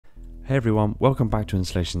Hey everyone, welcome back to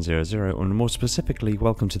Installation 00, and more specifically,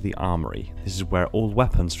 welcome to the Armory. This is where all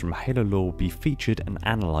weapons from Halo lore will be featured and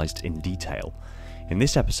analysed in detail. In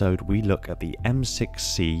this episode, we look at the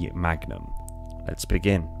M6C Magnum. Let's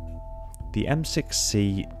begin. The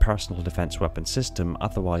M6C personal defense weapon system,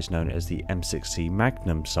 otherwise known as the M6C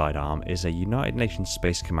Magnum sidearm, is a United Nations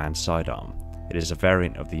Space Command sidearm. It is a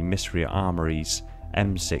variant of the Mystery Armory's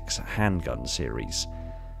M6 handgun series.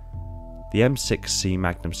 The M6C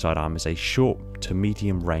Magnum sidearm is a short to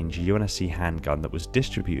medium range UNSC handgun that was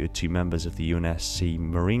distributed to members of the UNSC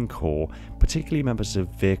Marine Corps, particularly members of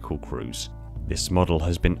vehicle crews. This model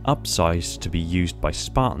has been upsized to be used by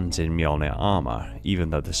Spartans in Mjolnir armour. Even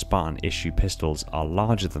though the Spartan issue pistols are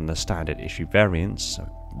larger than the standard issue variants,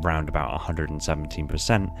 around about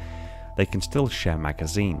 117%, they can still share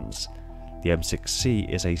magazines. The M6C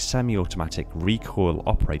is a semi-automatic recoil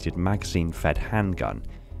operated magazine fed handgun.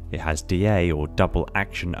 It has DA or double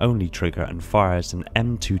action only trigger and fires an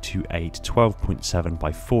M228 12.7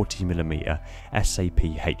 by 40mm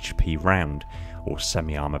SAP-HP round, or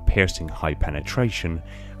semi-armor piercing high penetration,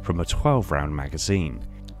 from a 12 round magazine.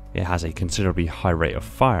 It has a considerably high rate of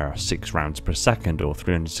fire, 6 rounds per second or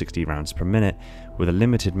 360 rounds per minute, with a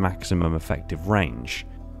limited maximum effective range,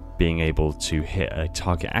 being able to hit a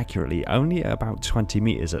target accurately only at about 20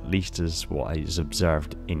 meters at least, as what is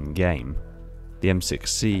observed in game. The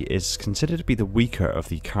M6C is considered to be the weaker of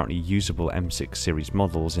the currently usable M6 series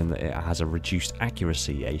models in that it has a reduced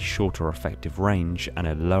accuracy, a shorter effective range, and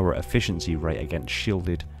a lower efficiency rate against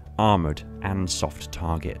shielded, armoured and soft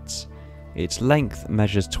targets. Its length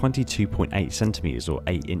measures 22.8 cm or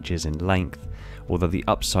 8 inches in length, although the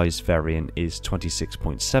upsized variant is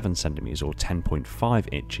 26.7 cm or 10.5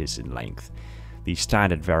 inches in length. The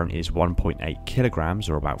standard variant is 1.8 kilograms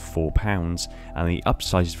or about 4 pounds, and the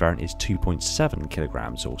upsized variant is 2.7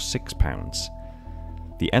 kilograms or 6 pounds.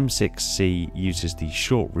 The M6C uses the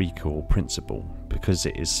short recoil principle. Because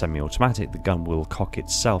it is semi-automatic, the gun will cock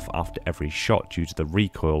itself after every shot due to the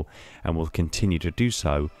recoil and will continue to do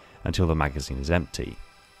so until the magazine is empty.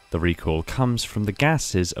 The recoil comes from the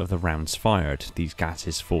gases of the rounds fired. These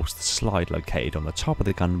gases force the slide located on the top of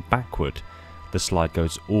the gun backward. The slide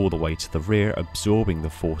goes all the way to the rear, absorbing the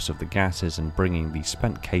force of the gases and bringing the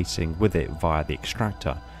spent casing with it via the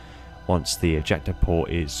extractor. Once the ejector port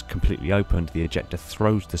is completely opened, the ejector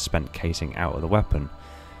throws the spent casing out of the weapon.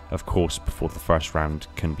 Of course, before the first round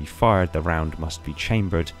can be fired, the round must be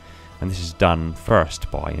chambered, and this is done first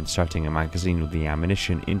by inserting a magazine with the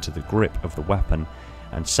ammunition into the grip of the weapon,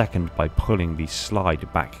 and second by pulling the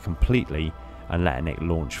slide back completely and letting it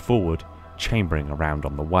launch forward, chambering a round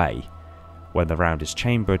on the way. When the round is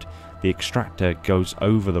chambered, the extractor goes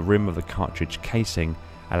over the rim of the cartridge casing,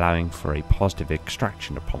 allowing for a positive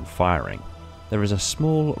extraction upon firing. There is a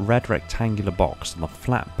small red rectangular box on the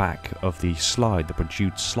flat back of the slide that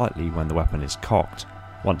protrudes slightly when the weapon is cocked.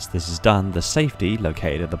 Once this is done, the safety,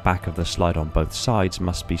 located at the back of the slide on both sides,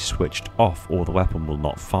 must be switched off or the weapon will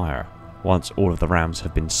not fire. Once all of the rounds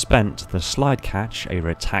have been spent, the slide catch, a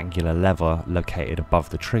rectangular lever located above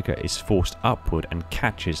the trigger, is forced upward and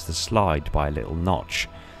catches the slide by a little notch.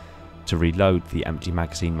 To reload, the empty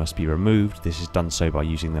magazine must be removed. This is done so by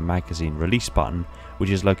using the magazine release button,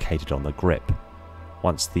 which is located on the grip.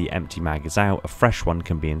 Once the empty mag is out, a fresh one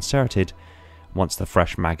can be inserted. Once the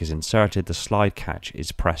fresh mag is inserted, the slide catch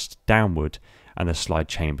is pressed downward and the slide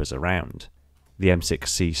chambers around. The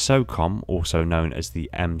M6C SOCOM, also known as the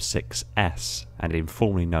M6S and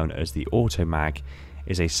informally known as the Automag,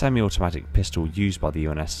 is a semi-automatic pistol used by the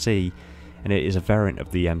UNSC, and it is a variant of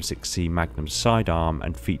the M6C Magnum sidearm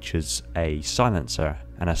and features a silencer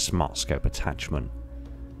and a smart scope attachment.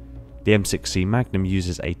 The M6C Magnum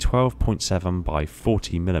uses a 12.7 by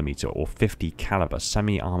 40mm or 50 caliber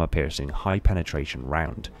semi-armor piercing high penetration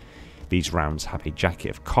round. These rounds have a jacket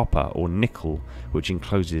of copper or nickel, which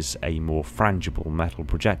encloses a more frangible metal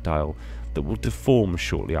projectile that will deform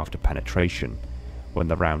shortly after penetration. When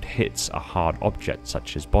the round hits a hard object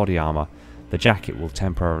such as body armor, the jacket will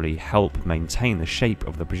temporarily help maintain the shape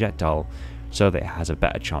of the projectile so that it has a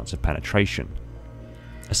better chance of penetration.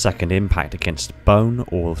 A second impact against bone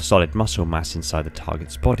or solid muscle mass inside the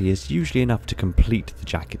target's body is usually enough to complete the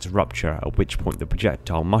jacket's rupture, at which point the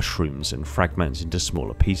projectile mushrooms and fragments into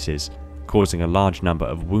smaller pieces, causing a large number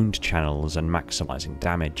of wound channels and maximizing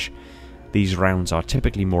damage. These rounds are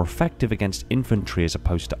typically more effective against infantry as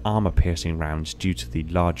opposed to armor-piercing rounds due to the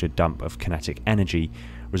larger dump of kinetic energy,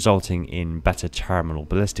 resulting in better terminal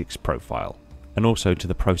ballistics profile, and also to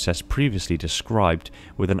the process previously described,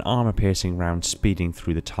 with an armor-piercing round speeding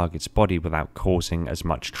through the target's body without causing as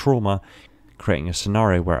much trauma, creating a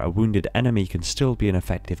scenario where a wounded enemy can still be an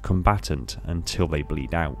effective combatant until they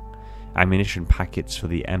bleed out. Ammunition packets for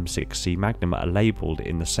the M6C Magnum are labelled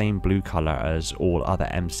in the same blue colour as all other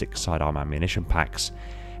M6 sidearm ammunition packs.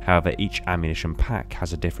 However, each ammunition pack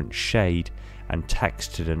has a different shade and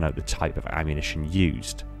text to denote the type of ammunition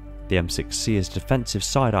used. The M6C is defensive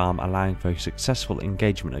sidearm, allowing for successful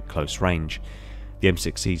engagement at close range. The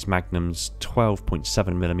M6C's Magnum's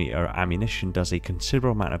 12.7mm ammunition does a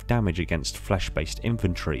considerable amount of damage against flesh-based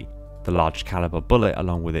infantry. The large caliber bullet,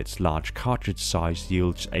 along with its large cartridge size,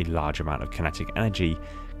 yields a large amount of kinetic energy,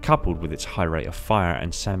 coupled with its high rate of fire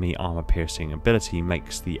and semi-armor piercing ability,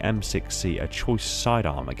 makes the M6C a choice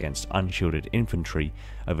sidearm against unshielded infantry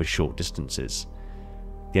over short distances.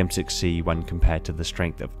 The M6C, when compared to the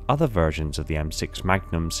strength of other versions of the M6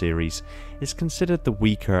 Magnum series, is considered the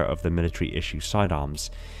weaker of the military-issue sidearms.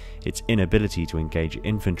 Its inability to engage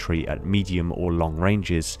infantry at medium or long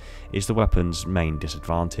ranges is the weapon's main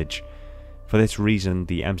disadvantage. For this reason,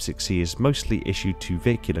 the M6C is mostly issued to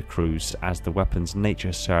vehicular crews, as the weapon's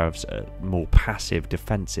nature serves a more passive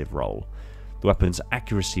defensive role. The weapon's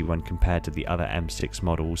accuracy when compared to the other M6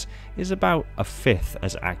 models is about a fifth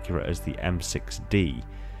as accurate as the M6D,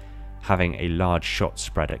 having a large shot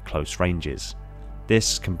spread at close ranges.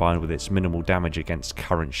 This, combined with its minimal damage against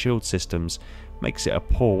current shield systems, makes it a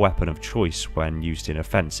poor weapon of choice when used in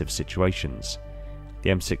offensive situations. The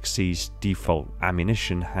M6C's default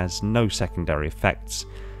ammunition has no secondary effects,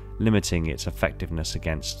 limiting its effectiveness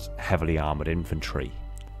against heavily armoured infantry.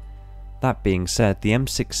 That being said, the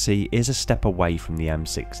M6C is a step away from the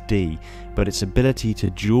M6D, but its ability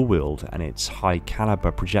to dual wield and its high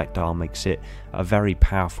caliber projectile makes it a very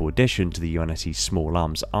powerful addition to the UNSC's small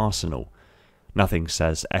arms arsenal. Nothing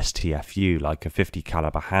says STFU like a 50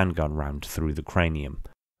 caliber handgun rammed through the cranium.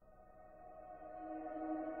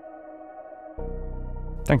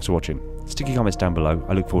 Thanks for watching. Stick your comments down below,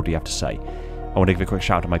 I look forward to what you have to say. I want to give a quick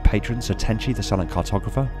shout out to my patrons, so Tenchi, the Silent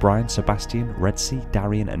Cartographer, Brian, Sebastian, Red Sea,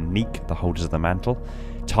 Darian and Neek, the holders of the mantle,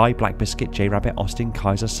 Ty, Black Biscuit, J Rabbit, Austin,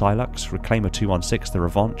 Kaiser, Silux, Reclaimer 216, The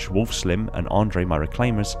Revanche, Wolf Slim and Andre, my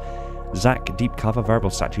Reclaimers, Zach, Deep Cover, Verbal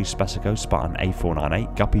Statue, Spesico, Spartan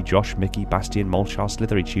A498, Guppy, Josh, Mickey, Bastian, Molchar,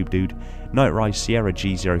 Slithery Tube Dude, Nightrise, Sierra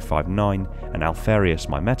G059 and Alfarius,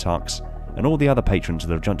 my Metarchs, and all the other patrons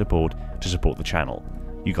that have jumped aboard to support the channel.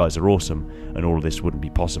 You guys are awesome, and all of this wouldn't be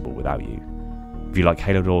possible without you. If you like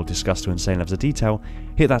Halo lore discussed to insane levels of detail,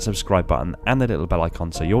 hit that subscribe button and the little bell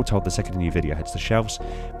icon so you're told the second a new video hits the shelves.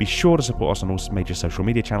 Be sure to support us on all major social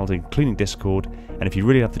media channels, including Discord, and if you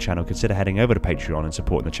really love the channel, consider heading over to Patreon and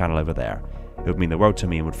supporting the channel over there. It would mean the world to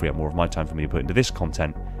me and would free up more of my time for me to put into this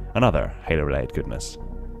content and other Halo-related goodness.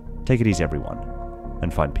 Take it easy, everyone,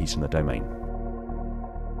 and find peace in the domain.